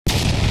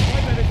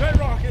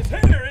J-Rocc is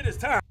here. It is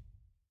time.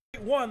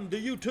 Won the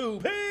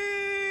YouTube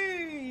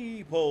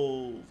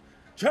People's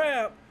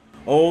Champ.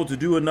 Oh, to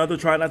do another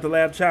Try Not to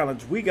Laugh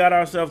challenge. We got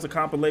ourselves a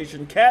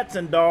compilation, Cats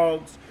and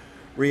Dogs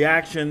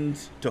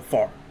Reactions to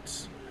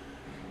Farts.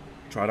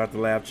 Try Not to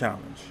Laugh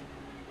challenge.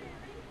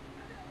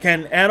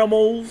 Can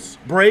animals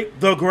break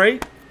the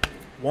grape?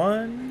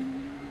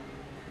 One.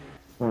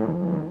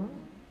 Good.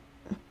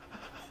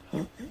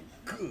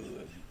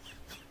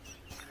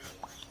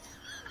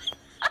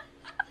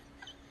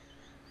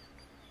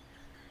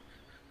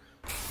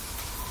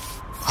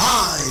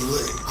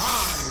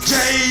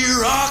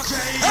 J-Rocc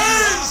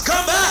has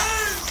come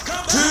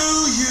back to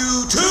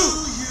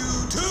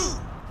YouTube.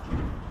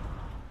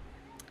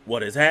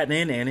 What is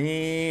happening?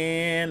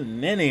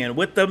 And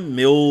with the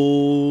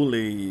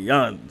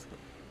millions.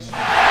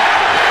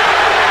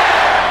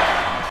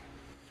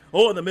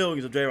 Oh, and the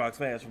millions of J-Rocc's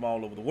fans from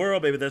all over the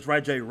world, baby. That's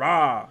right,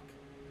 J-Rocc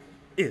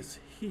is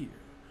here.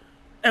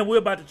 And we're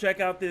about to check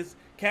out this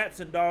Cats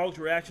and Dogs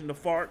Reaction to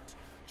Farts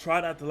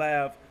Try Not to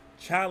Laugh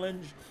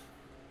challenge.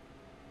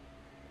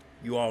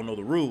 You all know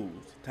the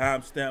rules.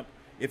 Timestamp.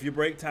 If you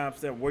break,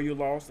 timestamp where you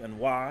lost and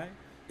why.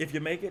 If you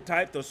make it,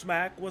 type the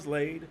smack was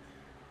laid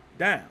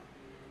down.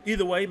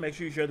 Either way, make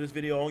sure you share this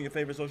video on your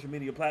favorite social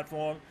media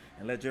platform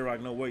and let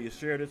J-Rocc know where you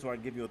shared it so I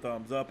can give you a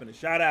thumbs up and a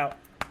shout out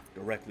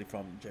directly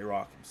from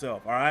J-Rocc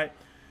himself. All right?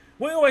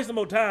 We ain't wasting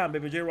more time,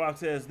 baby. J-Rocc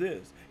says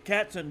this.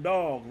 Cats and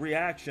dog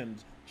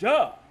reactions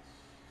just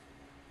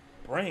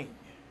bring.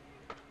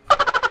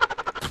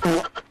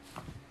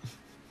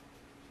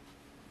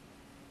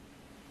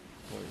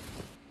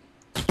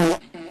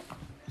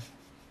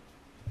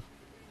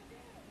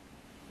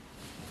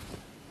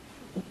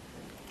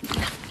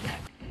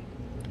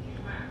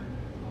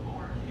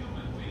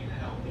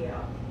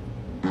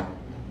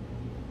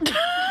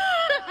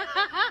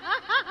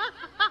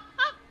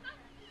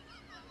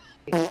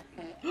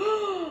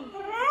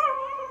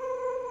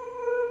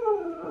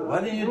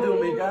 What did you do,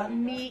 Mika?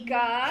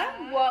 Mika,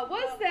 what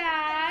was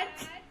that?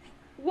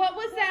 What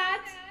was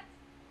that?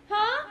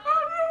 Huh?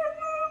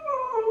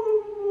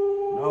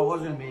 No, it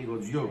wasn't me, it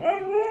was you.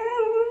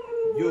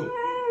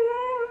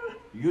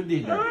 You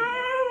did that.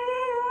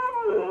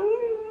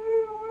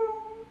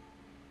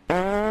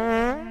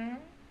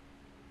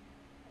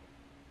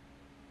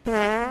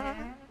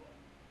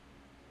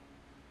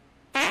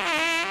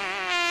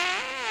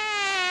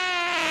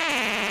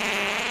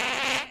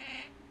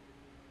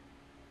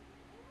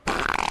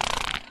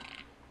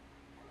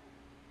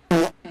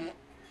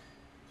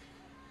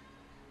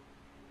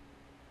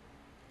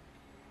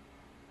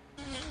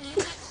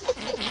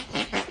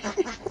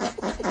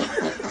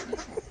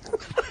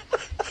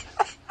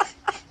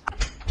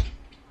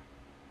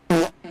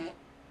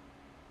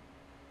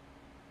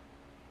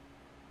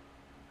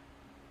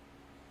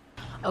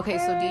 Okay,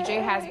 so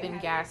DJ has been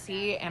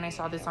gassy, and I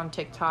saw this on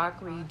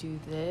TikTok where you do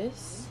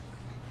this,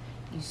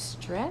 you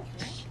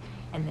stretch,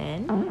 and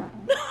then...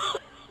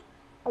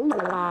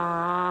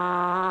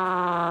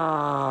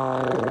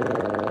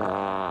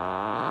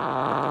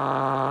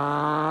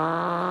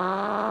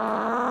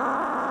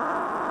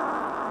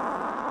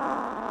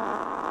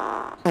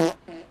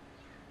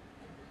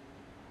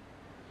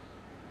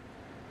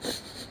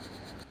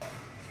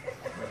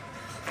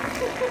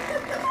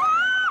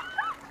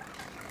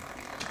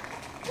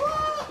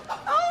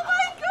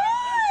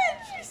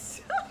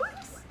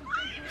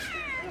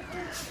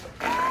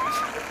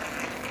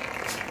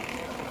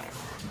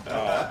 I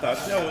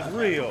thought that was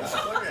real.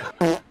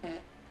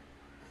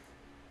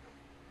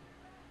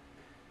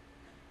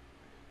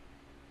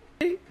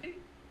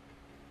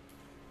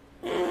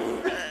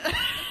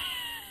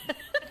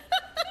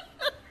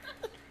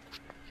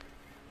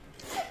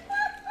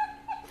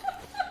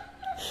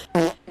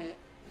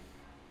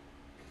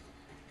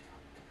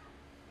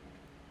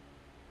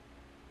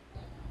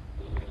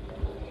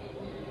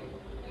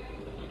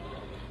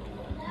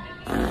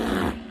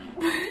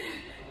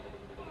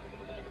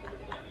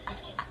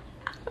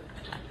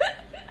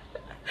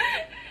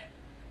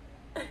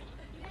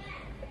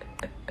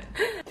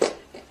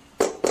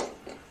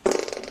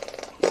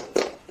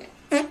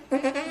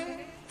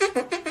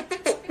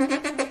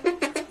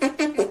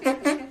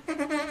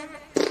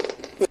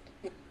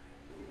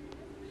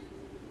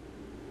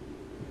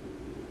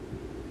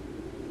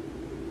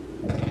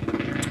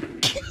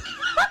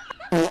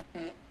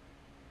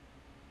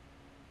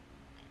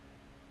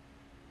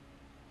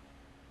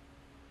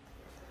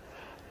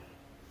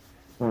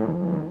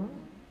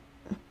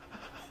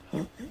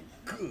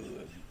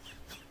 Good.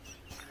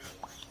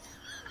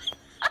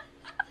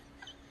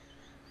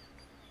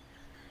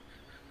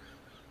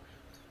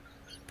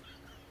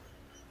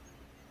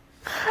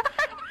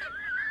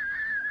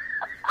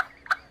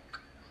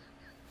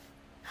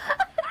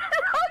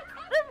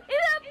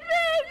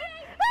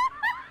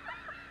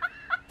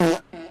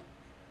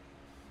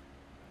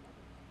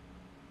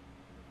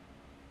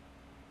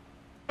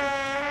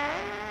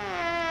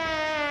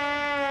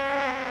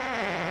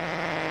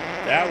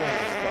 That one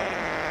was fun.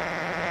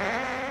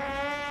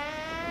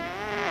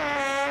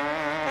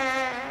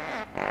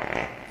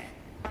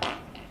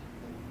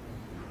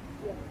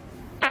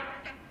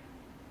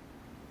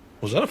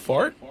 Was that a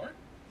fart?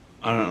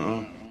 I don't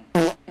know.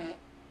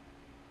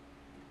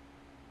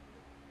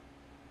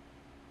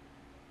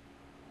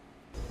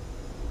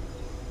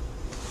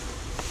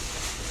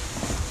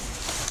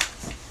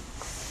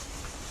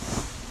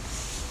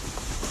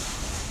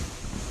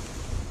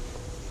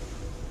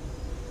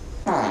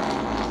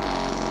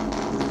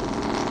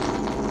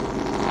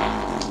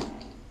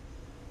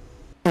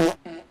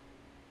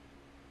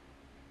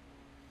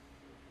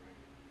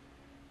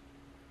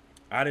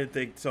 I didn't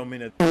think so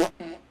many.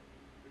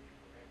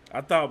 I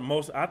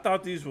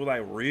thought these were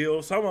like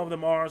real. Some of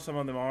them are, some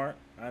of them aren't.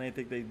 I didn't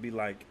think they'd be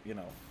like, you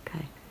know,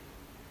 Okay.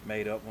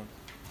 made up ones.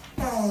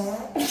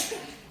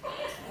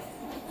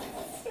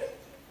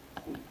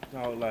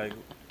 So like,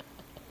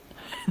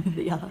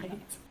 The eyes.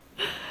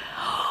 You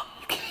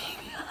can see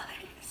the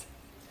eyes.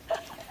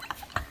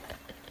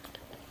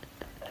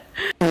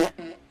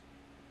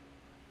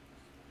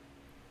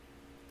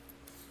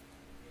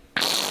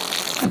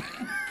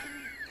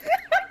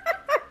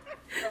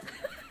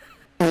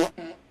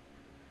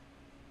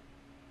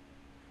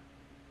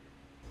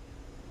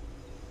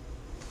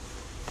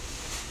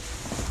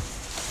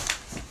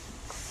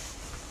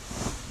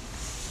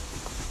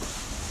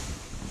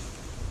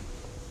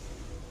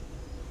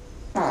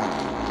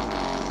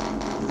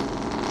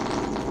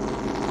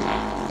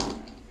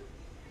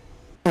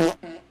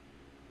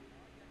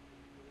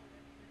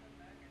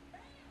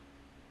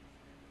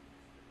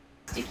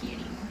 Sticky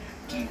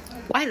anymore.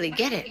 Wiley,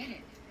 get it.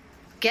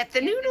 Get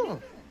the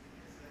noodle.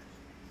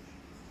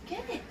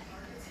 Get it.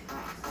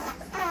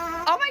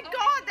 Oh my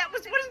God, that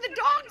was one of the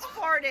dogs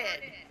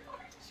farted.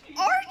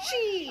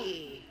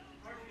 Archie.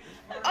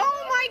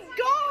 Oh my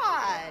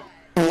God.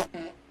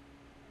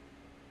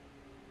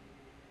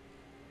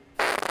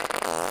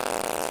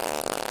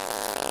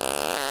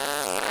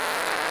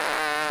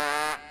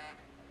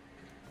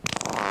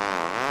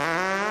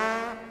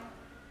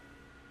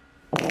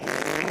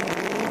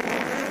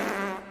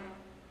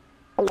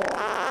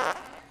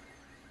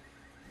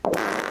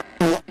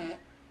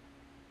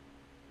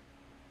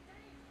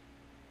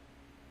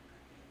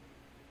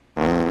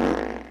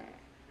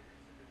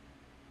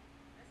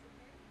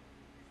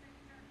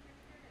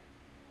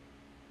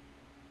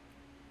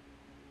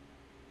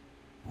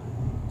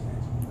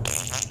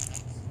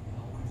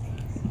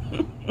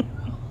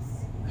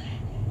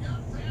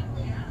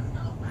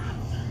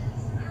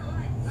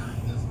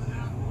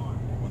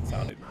 one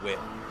sounded wet.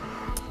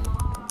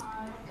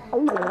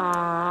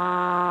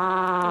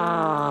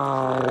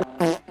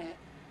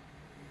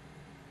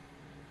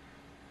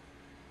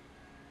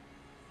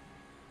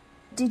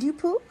 Did you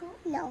poop?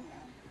 No.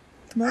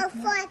 No. I'm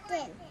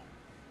fighting.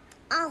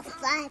 I'm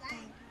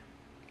fighting.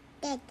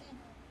 Dead.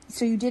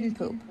 So you didn't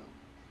poop?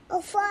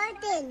 I'm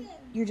fighting.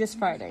 You're just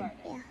farting?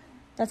 Yeah.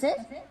 That's it?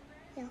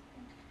 No.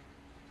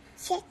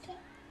 Shit.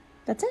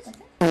 That's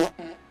it?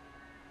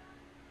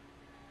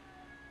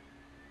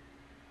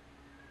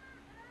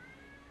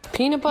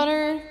 Peanut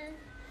butter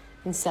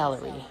and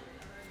celery.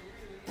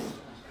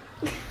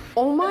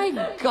 Oh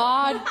my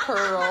God,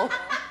 Pearl.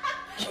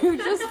 You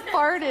just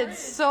farted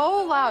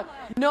so loud.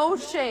 No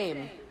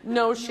shame.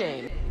 No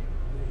shame.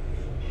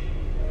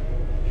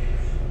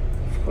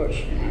 Of course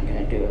you're not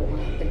gonna do it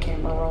with the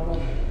camera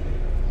rolling.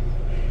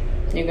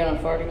 You're gonna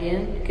fart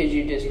again? Because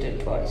you just did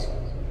twice.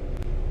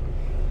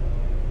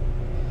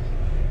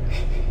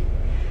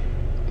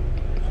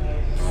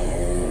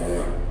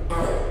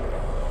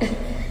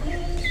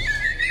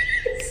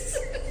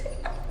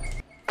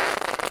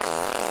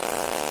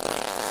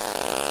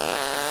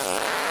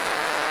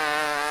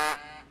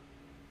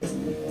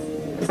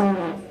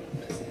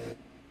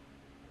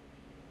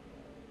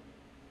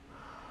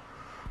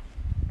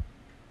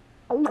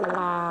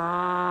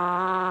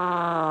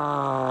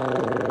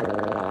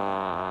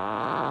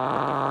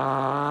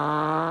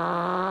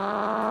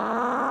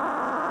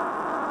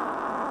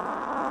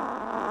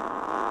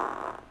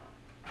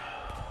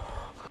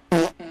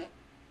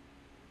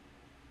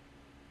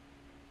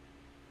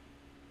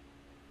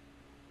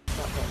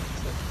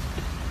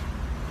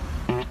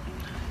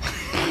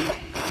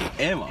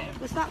 Emma.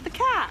 Was that the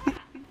cat?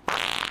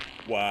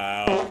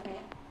 Wow.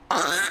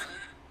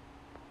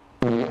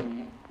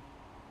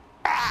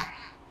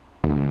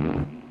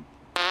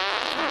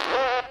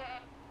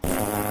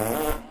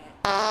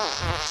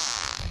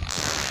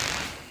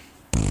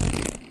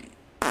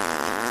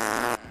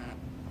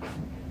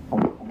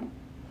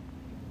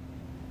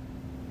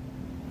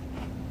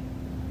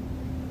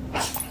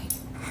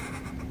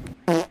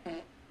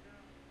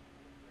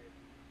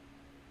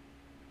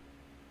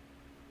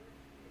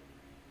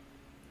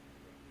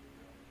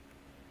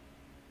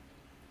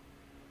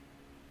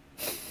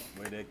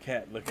 Where that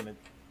cat looking at.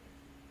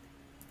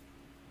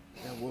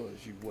 That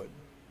was, you wouldn't.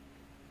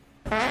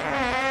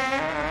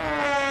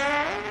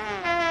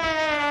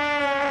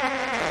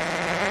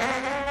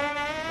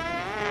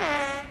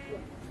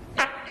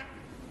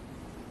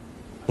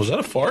 Was that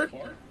a fart?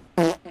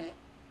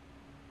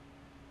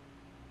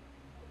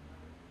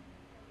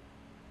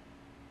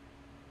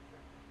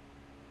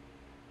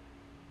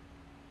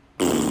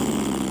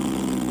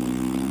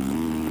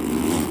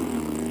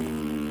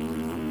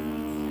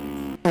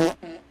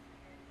 Okay,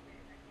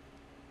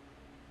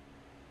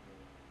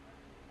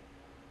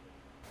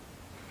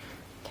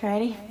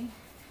 ready?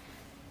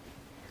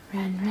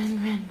 Run,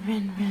 run, run,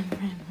 run, run,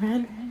 run,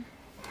 run.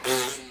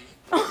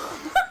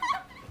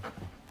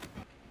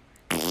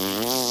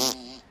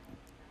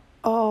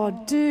 Oh,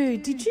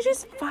 dude, did you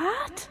just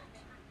fart?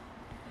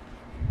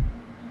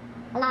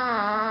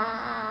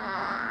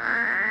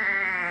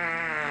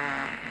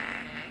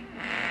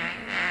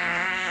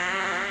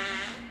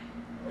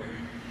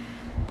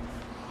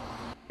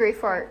 Great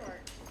fart.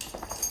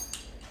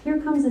 Here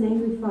comes an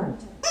angry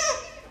fart.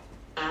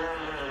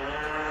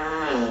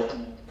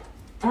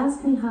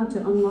 Ask me how to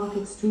unlock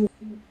extreme.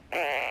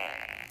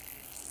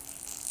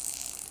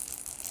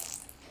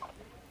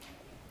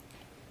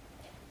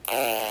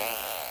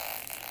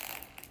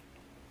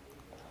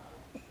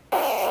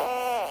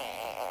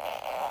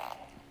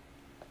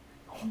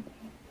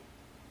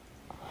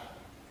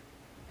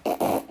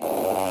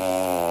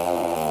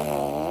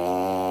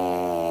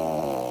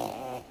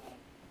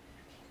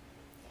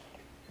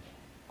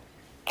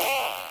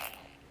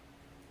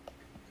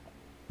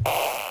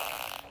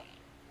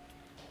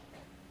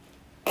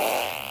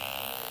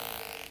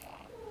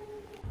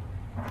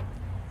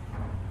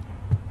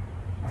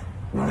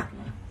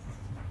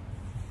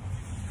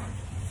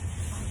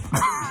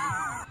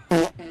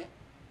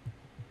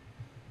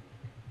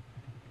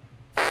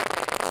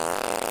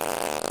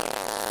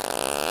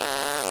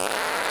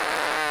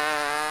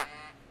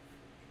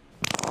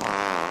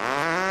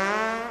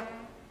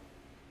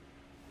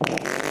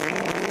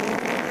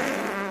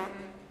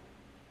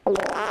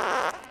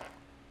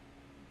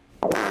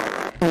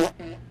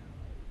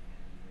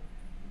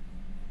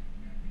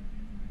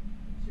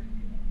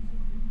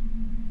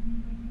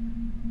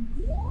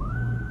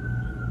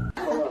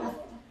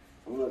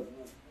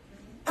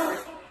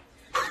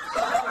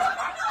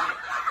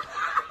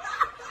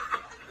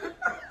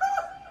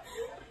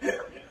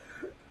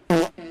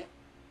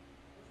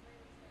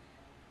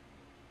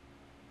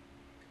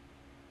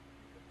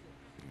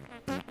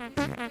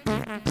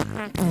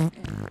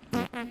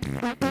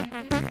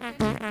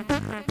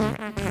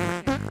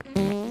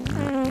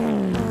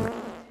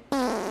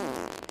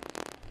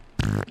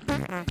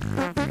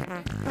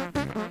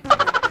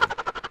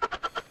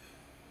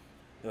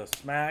 The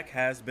smack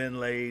has been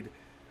laid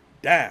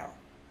down.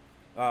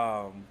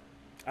 I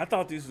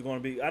thought these was going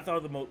to be. I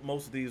thought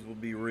most of these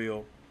would be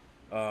real,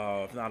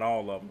 if not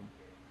all of them.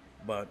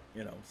 But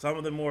you know, some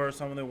of them were,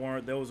 some of them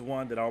weren't. There was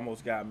one that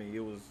almost got me. It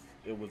was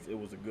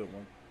a good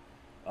one.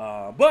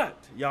 But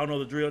y'all know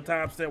the drill.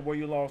 Timestamp where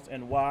you lost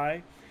and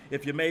why.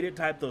 If you made it,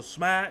 type the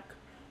smack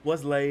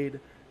was laid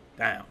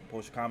down.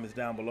 Post your comments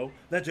down below.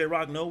 Let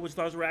J-Rocc know which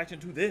starts reaction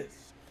to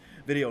this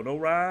video. No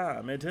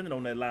rhyme intended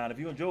on that line. If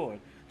you enjoyed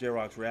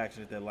J-Rocc's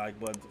reaction, hit that like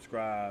button,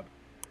 subscribe,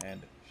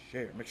 and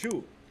share. Make sure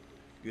you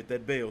hit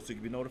that bell so you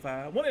can be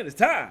notified when it is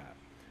time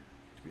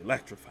to be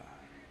electrified.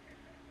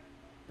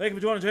 Thank you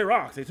for joining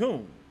J-Rocc. Stay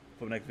tuned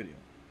for the next video.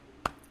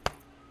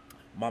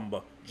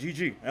 Mamba,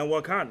 GG, and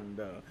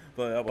Wakanda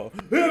forever.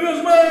 If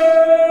you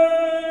smell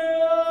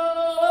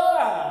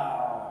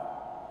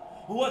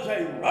what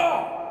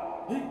J-Rocc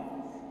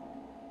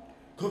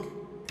cooking.